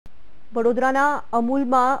વડોદરાના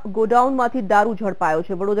અમૂલમાં ગોડાઉનમાંથી દારૂ ઝડપાયો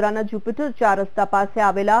છે। વડોદરાના જ્યુપિટર 4 રસ્તા પાસે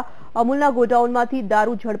આવેલા અમૂલના ગોડાઉનમાંથી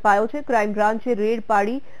દારૂ ઝડપાયો છે। ક્રાઇમ બ્રાન્ચે રેડ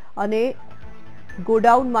પાડી અને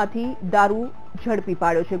ગોડાઉનમાંથી દારૂ ઝડપી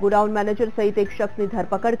પાડ્યો છે। ગોડાઉન મેનેજર સહિત એક શખ્સની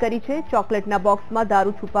ધરપકડ કરી છે। ચોકલેટના બોક્સમાં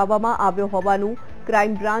દારૂ છુપાવવામાં આવ્યો હોવાનું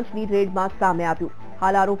ક્રાઇમ બ્રાન્ચની રેડમાં સામે આવ્યું।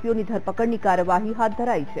 હાલ આરોપીઓની ધરપકડની કાર્યવાહી હાથ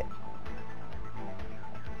ધરાઈ છે।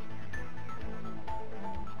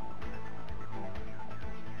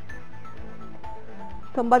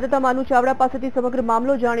 સંવાદદાતા માનુ ચાવડા પાસેથી સમગ્ર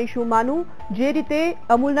મામલો જાણીશું। માનુ, જે રીતે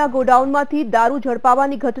અમૂલના ગોડાઉનમાંથી દારૂ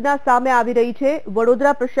ઝડપાવવાની ઘટના સામે આવી રહી છે,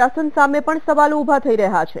 વડોદરા પ્રશાસન સામે પણ સવાલો ઉભા થઈ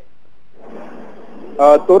રહ્યા છે।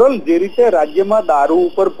 તોરલ, જે રીતે રાજ્યમાં દારૂ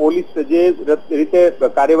ઉપર પોલીસ જે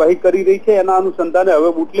રીતે કાર્યવાહી કરી રહી છે એના અનુસંધાને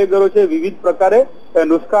હવે બુટલેગરો છે વિવિધ પ્રકારે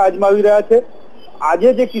નુસ્ખા અજમાવી રહ્યા છે।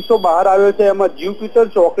 આજે જે કિસ્સો બહાર આવ્યો છે એમાં જ્યુપિટર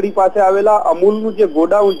ચોકડી પાસે આવેલા અમૂલનું જે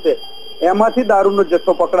ગોડાઉન છે એમાંથી દારૂનો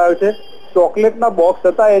જથ્થો પકડાયો છે। ચોકલેટના બોક્સ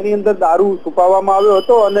હતા એની અંદર દારૂ છુપાવવામાં આવ્યો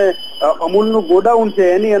હતો અને અમૂલનું ગોડાઉન છે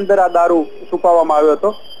એની અંદર આ દારૂ છુપાવવામાં આવ્યો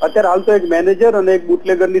હતો। અત્યારે હાલ તો એક મેનેજર અને એક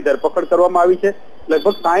બુટલેગરની ધરપકડ કરવામાં આવી છે।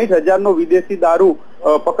 લગભગ 60,000નો વિદેશી દારૂ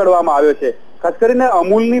પકડવામાં આવ્યો છે। ખાસ કરીને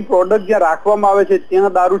અમૂલની પ્રોડક્ટ જ્યાં રાખવામાં આવે છે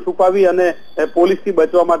ત્યાં દારૂ છુપાવી અને પોલીસથી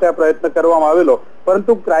બચવા માટે આ પ્રયત્ન કરવામાં આવેલો,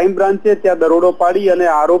 પરંતુ ક્રાઇમ બ્રાન્ચે ત્યાં દરોડો પાડી અને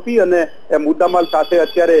આરોપી અને મુદ્દામાલ સાથે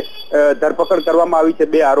અત્યારે ધરપકડ કરવામાં આવી છે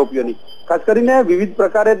 2 આરોપીઓની। ખાસ કરીને વિવિધ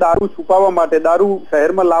પ્રકારે દારૂ છુપાવવા માટે, દારૂ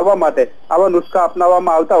શહેરમાં લાવવા માટે આવા નુસ્ખા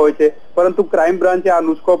અપનાવવામાં આવતા હોય છે, પરંતુ ક્રાઇમ બ્રાન્ચે આ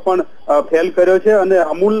નુસ્ખો પણ ફેલ કર્યો છે અને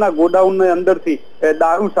અમૂલના ગોડાઉનની અંદરથી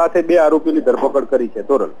દારૂ સાથે 2 આરોપીઓની ધરપકડ કરી છે।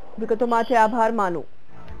 તોરલ, વિગતો માટે આભાર માનું।